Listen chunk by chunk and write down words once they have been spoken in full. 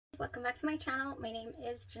welcome back to my channel. My name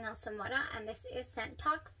is Janelle Samora and this is Scent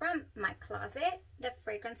Talk from my closet, the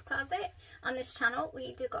fragrance closet. On this channel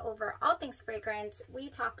we do go over all things fragrance. We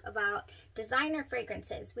talk about designer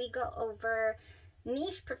fragrances. We go over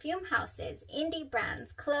niche perfume houses, indie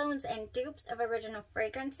brands, clones, and dupes of original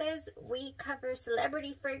fragrances. We cover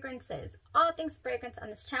celebrity fragrances, all things fragrance on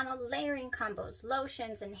this channel, layering combos,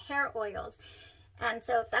 lotions, and hair oils. And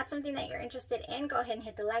so if that's something that you're interested in, go ahead and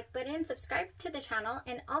hit the like button, subscribe to the channel,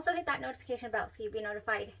 and also hit that notification bell so you'll be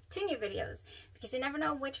notified to new videos, because you never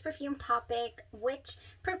know which perfume topic, which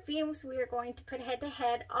perfumes we are going to put head to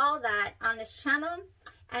head, all that on this channel.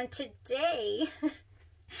 And today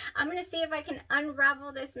I'm going to see if I can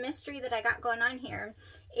unravel this mystery that I got going on here.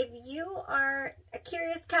 If you are a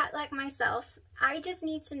curious cat like myself, I just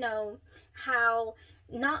need to know how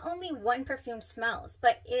not only one perfume smells,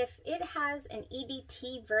 but if it has an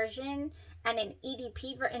EDT version and an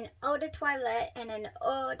EDP version, an Eau de Toilette and an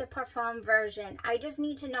Eau de Perfume version. I just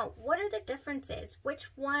need to know, what are the differences? Which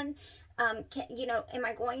one, am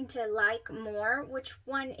I going to like more? Which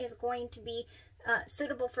one is going to be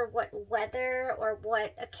suitable for what weather or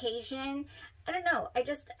what occasion? I don't know.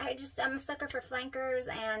 I'm a sucker for flankers,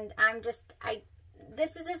 and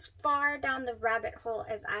this is as far down the rabbit hole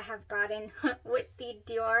as I have gotten with the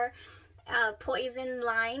DIOR Poison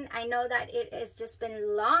line. I know that it has just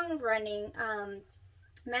been long running.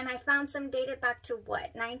 Man, I found some dated back to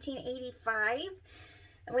what, 1985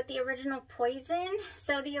 with the original Poison.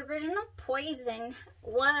 So the original Poison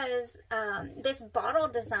was this bottle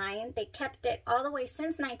design. They kept it all the way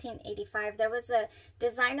since 1985. There was a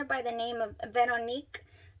designer by the name of Veronique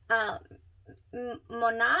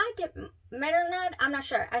Meronad, I'm not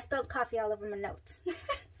sure. I spilled coffee all over my notes.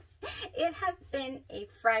 It has been a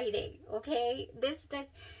Friday, okay?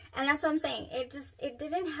 And that's what I'm saying. It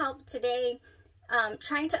didn't help today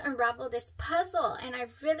trying to unravel this puzzle, and I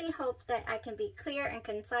really hope that I can be clear and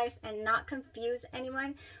concise and not confuse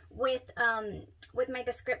anyone with my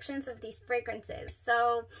descriptions of these fragrances.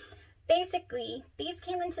 So basically, these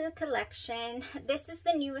came into the collection. This is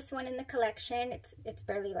the newest one in the collection. It's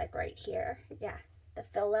barely like right here. Yeah, the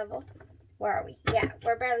fill level. Where are we? Yeah,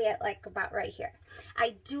 we're barely at like about right here.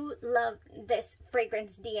 I do love this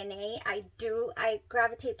fragrance DNA. I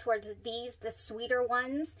gravitate towards these, the sweeter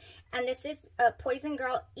ones. And this is a Poison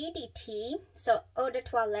Girl EDT, so Eau de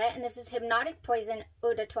Toilette, and this is Hypnotic Poison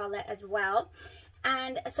Eau de Toilette as well.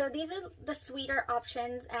 And so these are the sweeter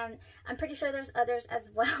options, and I'm pretty sure there's others as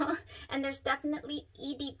well. And there's definitely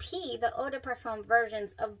EDP, the Eau de Parfum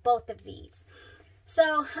versions of both of these.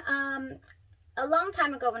 So a long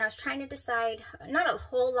time ago when I was trying to decide, not a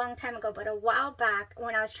whole long time ago, but a while back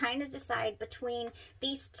when I was trying to decide between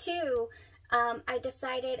these two, I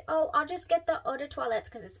decided, I'll just get the Eau de Toilettes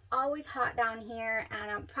because it's always hot down here,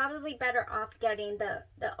 and I'm probably better off getting the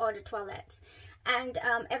Eau de Toilettes. And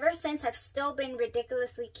ever since, I've still been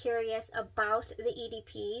ridiculously curious about the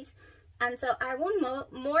EDPs. And so I will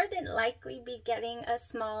more than likely be getting a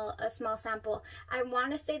small sample. I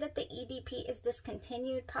want to say that the EDP is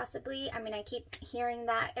discontinued, possibly. I mean, I keep hearing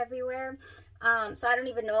that everywhere. So I don't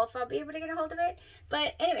even know if I'll be able to get a hold of it.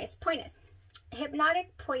 But anyways, point is,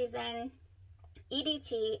 Hypnotic Poison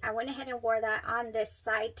EDT, I went ahead and wore that on this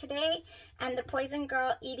side today. And the Poison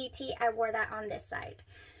Girl EDT, I wore that on this side.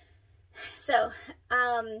 So,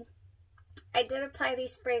 I did apply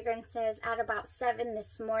these fragrances at about 7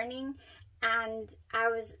 this morning, and I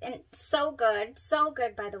was so good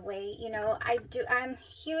by the way. You know, I'm a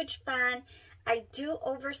huge fan. I do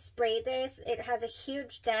overspray this. It has a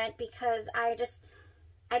huge dent because I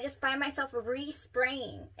just find myself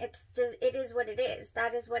re-spraying. It is what it is.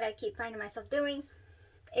 That is what I keep finding myself doing.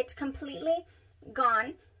 It's completely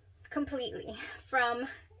gone, completely from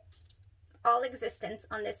all existence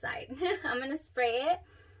on this side. I'm gonna spray it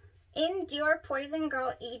in DIOR Poison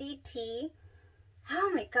Girl EDT.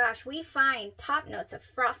 Oh my gosh, we find top notes of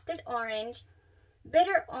frosted orange,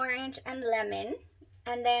 bitter orange, and lemon.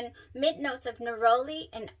 And then mid notes of neroli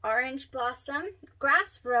and orange blossom,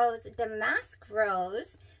 grass rose, damask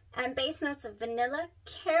rose, and base notes of vanilla,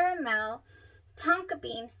 caramel, tonka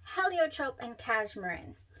bean, heliotrope, and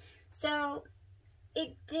cashmere. So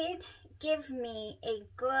it did give me a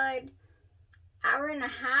good hour and a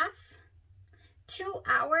half, 2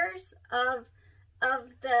 hours of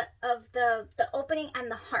the opening and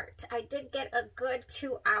the heart. I did get a good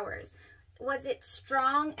 2 hours. Was it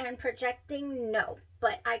strong and projecting? No.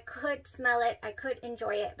 but I could smell it, I could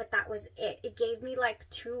enjoy it, but that was it. It gave me like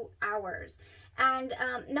 2 hours. And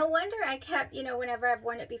no wonder I kept, you know, whenever I've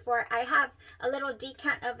worn it before, I have a little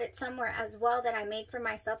decant of it somewhere as well that I made for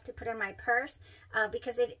myself to put in my purse,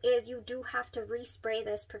 because it is, you do have to respray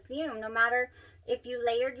this perfume. No matter if you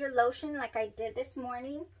layered your lotion like I did this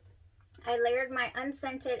morning. I layered my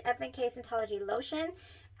unscented F&K Scentsology lotion,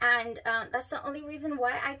 and that's the only reason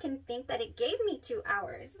why I can think that it gave me 2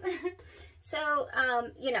 hours. So,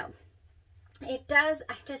 you know, it does,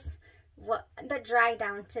 the dry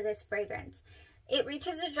down to this fragrance. It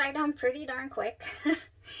reaches a dry down pretty darn quick.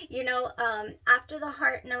 You know, after the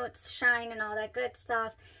heart notes shine and all that good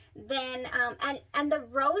stuff, then, and the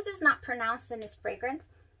rose is not pronounced in this fragrance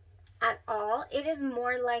at all. It is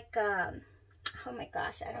more like, oh my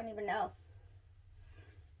gosh, I don't even know.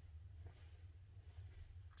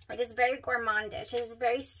 It is very gourmandish. It is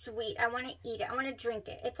very sweet. I want to eat it. I want to drink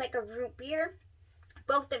it. It's like a root beer.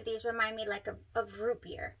 Both of these remind me like of root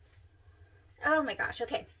beer. Oh my gosh,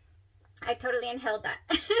 okay. I totally inhaled that.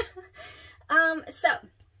 So,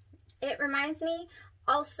 it reminds me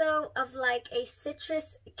also of like a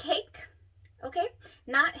citrus cake. Okay,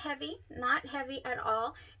 not heavy at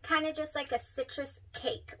all. Kind of just like a citrus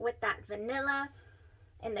cake with that vanilla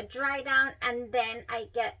and the dry down, and then I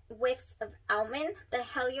get whiffs of almond. The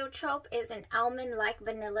heliotrope is an almond-like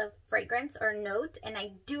vanilla fragrance or note, and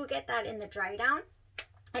I do get that in the dry down,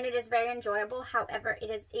 and it is very enjoyable. However,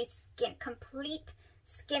 it is a complete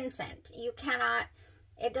skin scent. You cannot,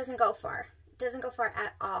 it doesn't go far. It doesn't go far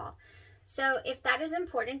at all. So if that is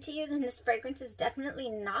important to you, then this fragrance is definitely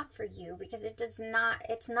not for you, because it does not,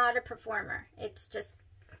 it's not a performer. It's just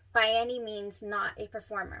by any means not a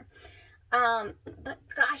performer. But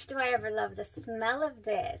gosh, do I ever love the smell of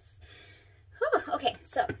this. Whew, okay,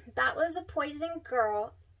 so that was the Poison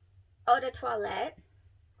Girl Eau de Toilette,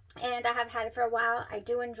 and I have had it for a while. I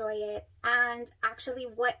do enjoy it, and actually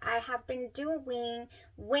what I have been doing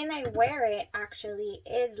when I wear it actually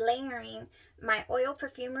is layering my Oil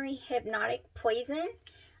Perfumery Hypnotic Poison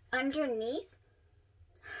underneath,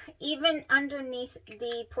 even underneath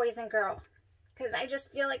the Poison Girl, because I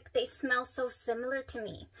just feel like they smell so similar to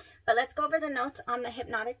me. But let's go over the notes on the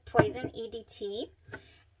Hypnotic Poison EDT.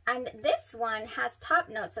 And this one has top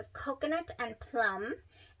notes of coconut and plum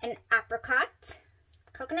and apricot.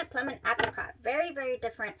 Coconut, plum, and apricot. Very, very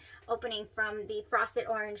different opening from the frosted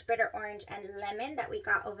orange, bitter orange, and lemon that we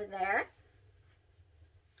got over there.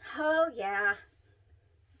 Oh, yeah.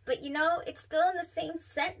 But, you know, it's still in the same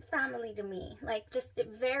scent family to me. Like, just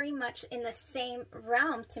very much in the same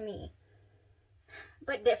realm to me.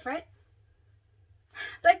 But different.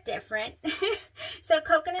 But different. So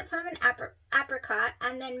coconut, plum, and apricot,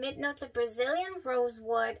 and then mid notes of Brazilian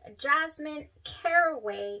rosewood, jasmine,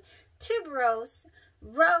 caraway, tuberose,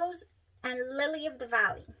 rose, and lily of the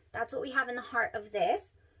valley. That's what we have in the heart of this.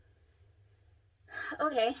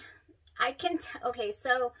 Okay, okay,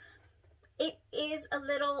 so it is a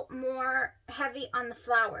little more heavy on the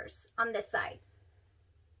flowers on this side.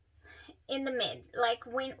 In the mid, like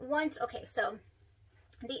okay, so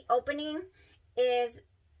the opening is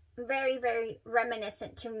very, very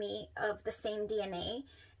reminiscent to me of the same DNA.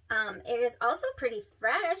 It is also pretty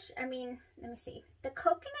fresh. I mean, let me see. The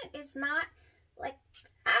coconut is not like,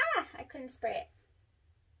 I couldn't spray it.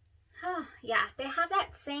 Oh, yeah, they have that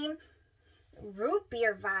same root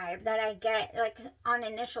beer vibe that I get like on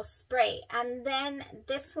initial spray. And then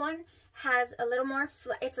this one has a little more,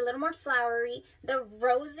 it's a little more flowery. The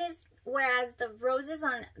roses, whereas the roses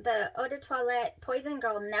on the Eau de Toilette Poison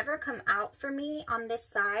Girl never come out for me on this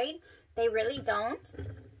side. They really don't.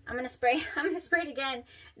 I'm gonna spray it again.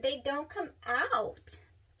 They don't come out.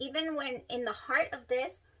 Even when in the heart of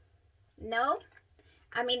this, no.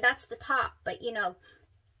 I mean, that's the top, but you know,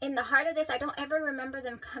 in the heart of this, I don't ever remember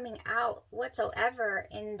them coming out whatsoever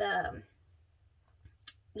in the,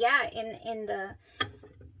 yeah, in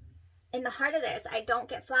the heart of this. I don't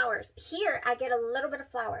get flowers. Here, I get a little bit of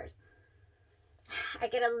flowers. I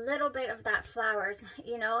get a little bit of that flowers,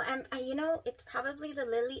 you know, and you know, it's probably the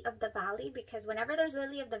lily of the valley, because whenever there's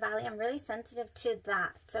lily of the valley, I'm really sensitive to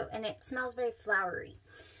that. So, and it smells very flowery.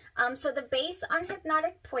 So the base on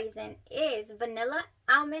Hypnotic Poison is vanilla,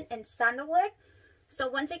 almond, and sandalwood. So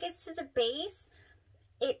once it gets to the base,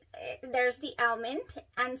 there's the almond,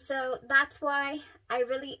 and so that's why I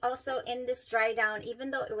really also in this dry down,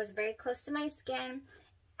 even though it was very close to my skin,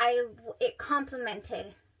 it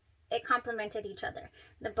complemented each other,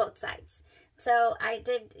 both sides. So I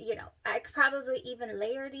did, you know, I could probably even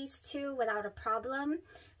layer these two without a problem.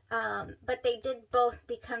 But they did both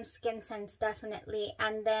become skin scents, definitely.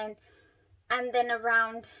 And then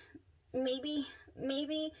around maybe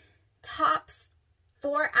tops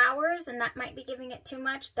 4 hours, and that might be giving it too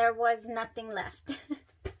much, there was nothing left.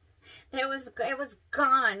 It was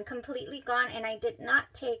gone, completely gone, and I did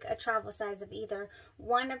not take a travel size of either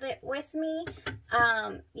one of it with me,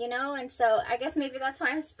 you know, and so I guess maybe that's why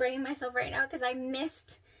I'm spraying myself right now, because I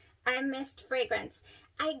missed fragrance.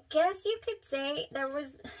 I guess you could say there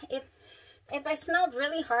was, if I smelled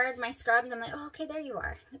really hard, my scrubs, I'm like, oh, okay, there you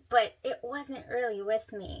are, but it wasn't really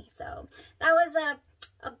with me, so that was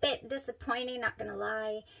a bit disappointing, not gonna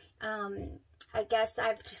lie. I guess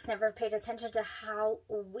I've just never paid attention to how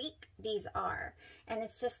weak these are. And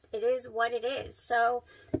it's just, it is what it is. So,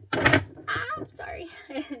 I'm sorry,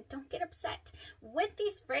 don't get upset. With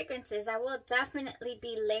these fragrances, I will definitely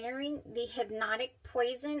be layering the Hypnotic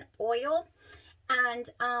Poison oil. And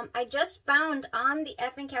I just found on the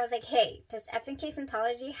FNK, I was like, hey, does FNK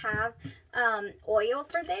Scentology have oil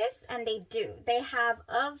for this? And they do. They have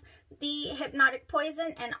of the Hypnotic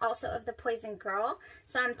Poison and also of the Poison Girl.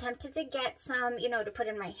 So I'm tempted to get some, you know, to put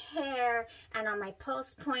in my hair and on my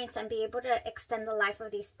pulse points and be able to extend the life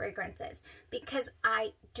of these fragrances, because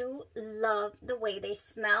I do love the way they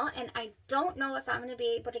smell. And I don't know if I'm going to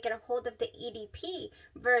be able to get a hold of the EDP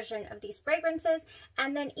version of these fragrances.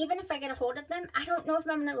 And then even if I get a hold of them, I don't know if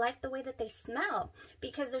I'm going to like the way that they smell,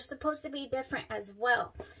 because they're supposed to be different as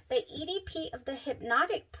well. The EDP of the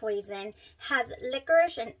Hypnotic Poison has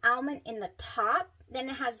licorice and almond in the top. Then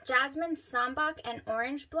it has jasmine, sambac, and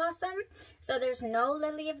orange blossom. So there's no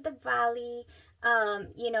lily of the valley.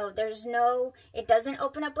 You know, there's no, it doesn't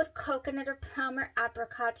open up with coconut or plum or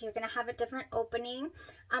apricot. So you're going to have a different opening.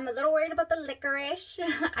 I'm a little worried about the licorice.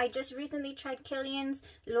 I just recently tried Kilian's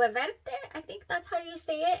Lo Verde. I think that's how you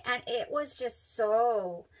say it. And it was just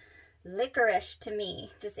so licorice to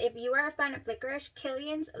me. Just if you are a fan of licorice,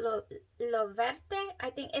 Kilian's Lo Verde, I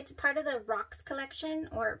think it's part of the Rocks collection,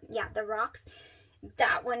 or yeah, the Rocks.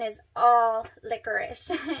 That one is all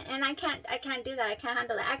licorice, and I can't do that. I can't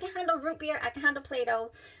handle it. I can handle root beer, I can handle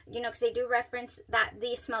Play-Doh, you know, because they do reference that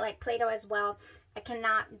these smell like Play-Doh as well. I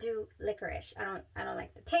cannot do licorice. I don't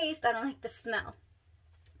like the taste. I don't like the smell.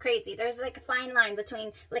 Crazy. There's like a fine line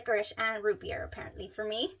between licorice and root beer, apparently, for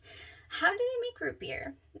me. How do they make root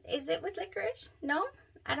beer? Is it with licorice? No?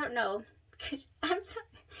 I don't know. I'm sorry.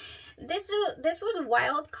 This was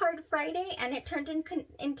Wild Card Friday, and it turned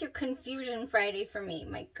into Confusion Friday for me.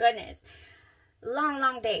 My goodness.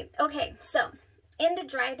 Long day. Okay, so in the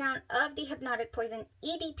dry down of the Hypnotic Poison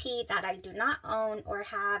EDP that I do not own or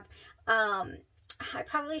have, I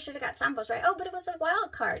probably should have got samples, right? Oh, but it was a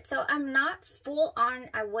wild card. So I'm not full on,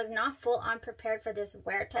 I was not full on prepared for this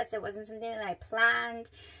wear test. It wasn't something that I planned.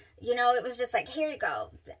 You know, it was just like, here you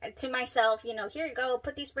go, to myself, you know, here you go,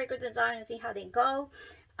 put these fragrances on and see how they go.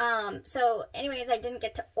 So anyways, I didn't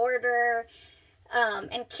get to order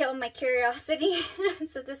and kill my curiosity.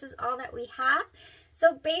 So this is all that we have.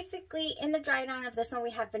 So basically, in the dry down of this one,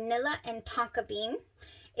 we have vanilla and tonka bean.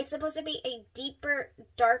 It's supposed to be a deeper,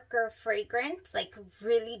 darker fragrance, like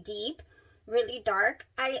really deep, really dark.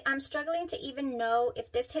 I'm struggling to even know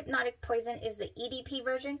if this Hypnotic Poison is the EDP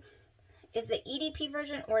version. Is the EDP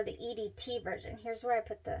version or the EDT version? Here's where I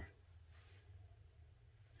put the...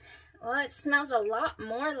 Well, it smells a lot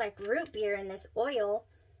more like root beer in this oil.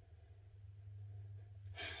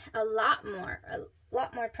 A lot more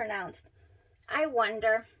pronounced. I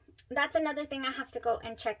wonder, that's another thing I have to go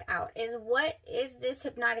and check out, is what is this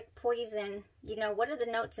Hypnotic Poison? You know, what are the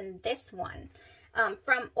notes in this one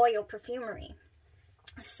from Oil Perfumery?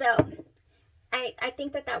 So, I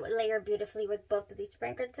think that would layer beautifully with both of these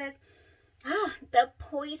fragrances. The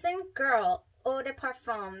Poison Girl Eau de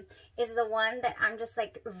Parfum is the one that I'm just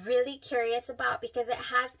like really curious about, because it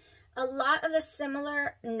has a lot of the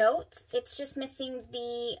similar notes. It's just missing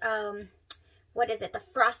the, what is it? The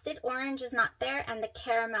frosted orange is not there, and the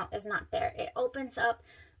caramel is not there. It opens up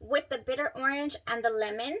with the bitter orange and the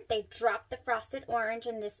lemon. They drop the frosted orange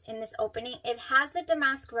in this opening. It has the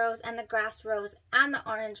damask rose and the grass rose and the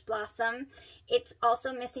orange blossom. It's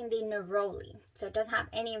also missing the neroli, so it doesn't have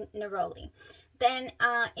any neroli. Then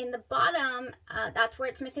in the bottom, that's where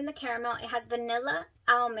it's missing the caramel. It has vanilla,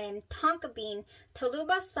 almond, tonka bean, tolu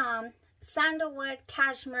balsam, sandalwood,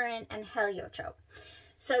 cashmere, and heliotrope.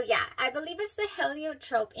 So yeah, I believe it's the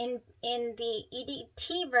heliotrope in the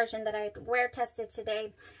EDT version that I wear tested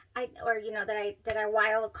today, that I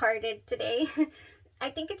wild carded today. I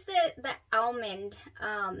think it's the almond,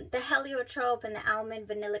 the heliotrope and the almond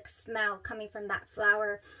vanillic smell coming from that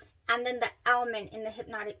flower. And then the almond in the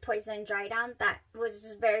Hypnotic Poison dry down, that was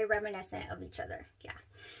just very reminiscent of each other.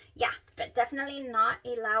 Yeah, but definitely not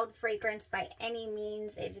a loud fragrance by any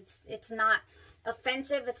means. It's not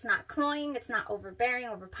offensive, it's not cloying, it's not overbearing,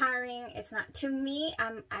 overpowering. It's not, to me,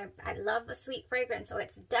 I love a sweet fragrance, so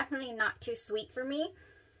it's definitely not too sweet for me.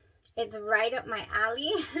 It's right up my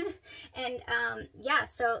alley. And yeah,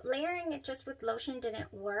 so layering it just with lotion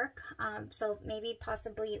didn't work. So maybe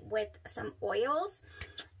possibly with some oils.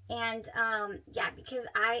 And yeah, because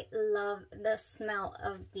I love the smell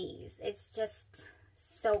of these. It's just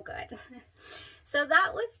so good. So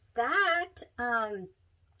that was that.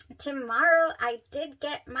 Tomorrow I did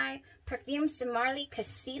get my Perfumes de Marly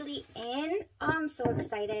Cassili in. Oh, I'm so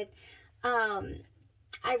excited.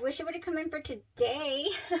 I wish it would have come in for today,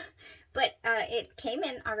 but it came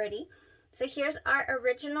in already. So here's our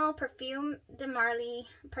original Perfumes de Marly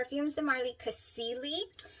Cassili,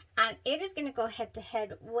 and it is going to go head to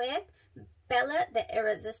head with Bella the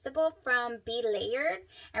Irresistible from Be Layered,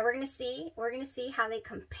 and we're going to see how they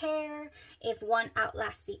compare, if one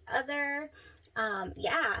outlasts the other.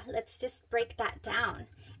 Yeah, let's just break that down.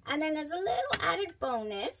 And then as a little added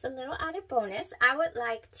bonus, I would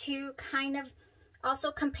like to kind of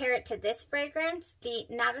also compare it to this fragrance, the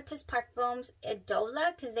Navatis Parfums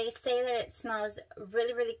Idola, because they say that it smells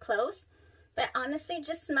really, really close. But honestly,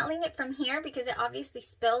 just smelling it from here, because it obviously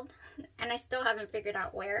spilled, and I still haven't figured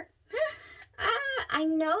out where. I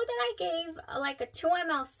know that I gave like a 2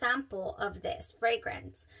 ml sample of this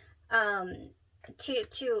fragrance in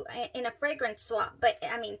a fragrance swap, but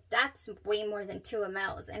I mean, that's way more than 2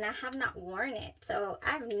 mls, and I have not worn it, so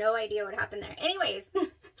I have no idea what happened there. Anyways,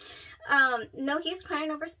 no use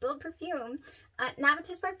crying over spilled perfume.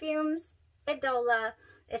 Navatis Parfums Idola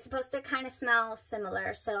is supposed to kind of smell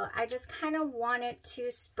similar, so I just kind of wanted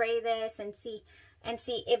to spray this and see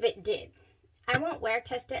if it did. I won't wear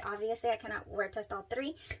test it, obviously I cannot wear test all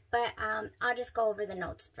 3, but I'll just go over the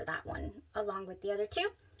notes for that one along with the other 2.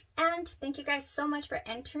 And thank you guys so much for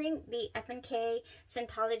entering the FNK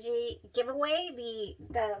Scentology giveaway,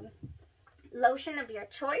 the lotion of your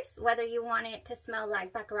choice, whether you want it to smell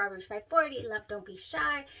like Baccarat Rouge 540, Love Don't Be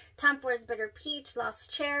Shy, Tom Ford's Bitter Peach,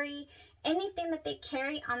 Lost Cherry, anything that they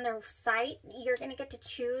carry on their site. You're going to get to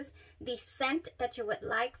choose the scent that you would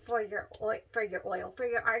like for your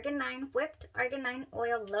arginine, whipped arginine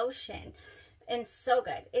oil lotion. And so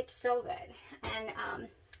good. It's so good. And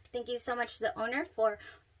thank you so much to the owner for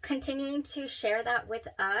continuing to share that with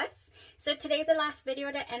us. So today's the last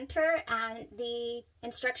video to enter, and the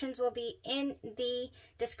instructions will be in the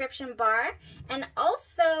description bar. And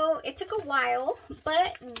also, it took a while,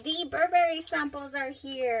 but the Burberry samples are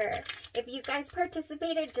here. If you guys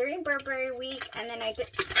participated during Burberry week, and then I did,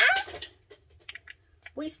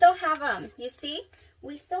 we still have them. You see,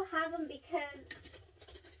 we still have them because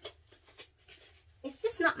it's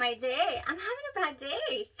just not my day. I'm having a bad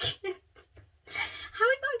day. How are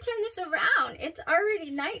we going to turn this around? It's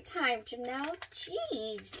already nighttime, Janelle.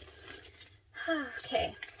 Jeez.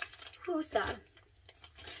 Okay. Whoosah.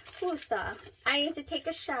 Whoosah. I need to take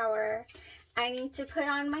a shower. I need to put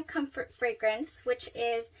on my comfort fragrance, which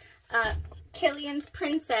is Killian's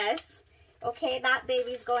Princess. Okay, that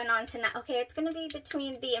baby's going on tonight. Okay, it's going to be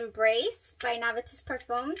between the Embrace by Navatis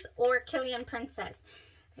Parfums or Killian Princess.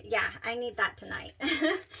 Yeah, I need that tonight.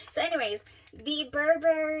 So anyways, the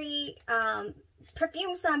Burberry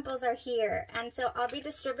perfume samples are here, and so I'll be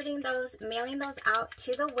distributing those, mailing those out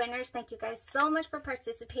to the winners. Thank you guys so much for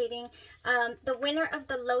participating. The winner of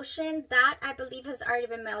the lotion, that I believe has already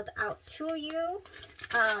been mailed out to you.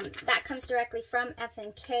 That comes directly from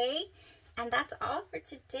FNK. And that's all for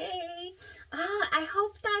today. I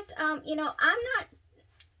hope that you know,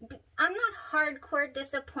 I'm not hardcore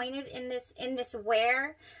disappointed in this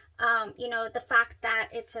wear. You know, the fact that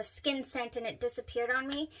it's a skin scent and it disappeared on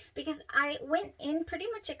me, because I went in pretty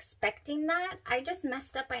much expecting that. I just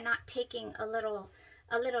messed up by not taking a little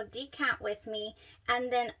decant with me.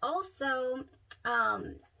 And then also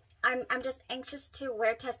I'm just anxious to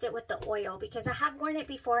wear test it with the oil, because I have worn it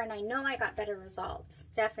before and I know I got better results,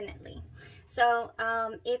 definitely. So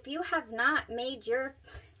if you have not made your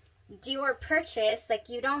DIOR purchase, like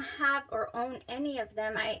you don't have or own any of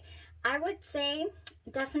them, I would say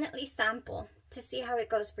definitely sample to see how it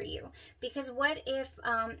goes for you. Because what if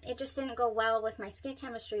it just didn't go well with my skin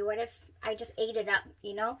chemistry? What if I just ate it up,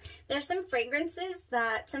 you know? There's some fragrances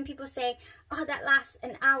that some people say, oh, that lasts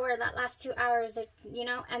an hour, that lasts 2 hours, you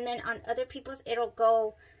know? And then on other people's, it'll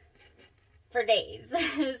go for days.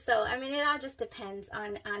 So, I mean, it all just depends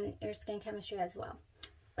on your skin chemistry as well.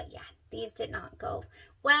 But yeah, these did not go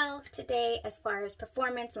well today as far as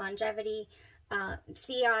performance, longevity,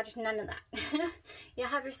 sillage, none of that. Y'all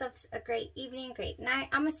have yourselves a great evening, great night.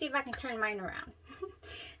 I'm going to see if I can turn mine around.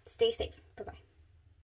 Stay safe. Bye-bye.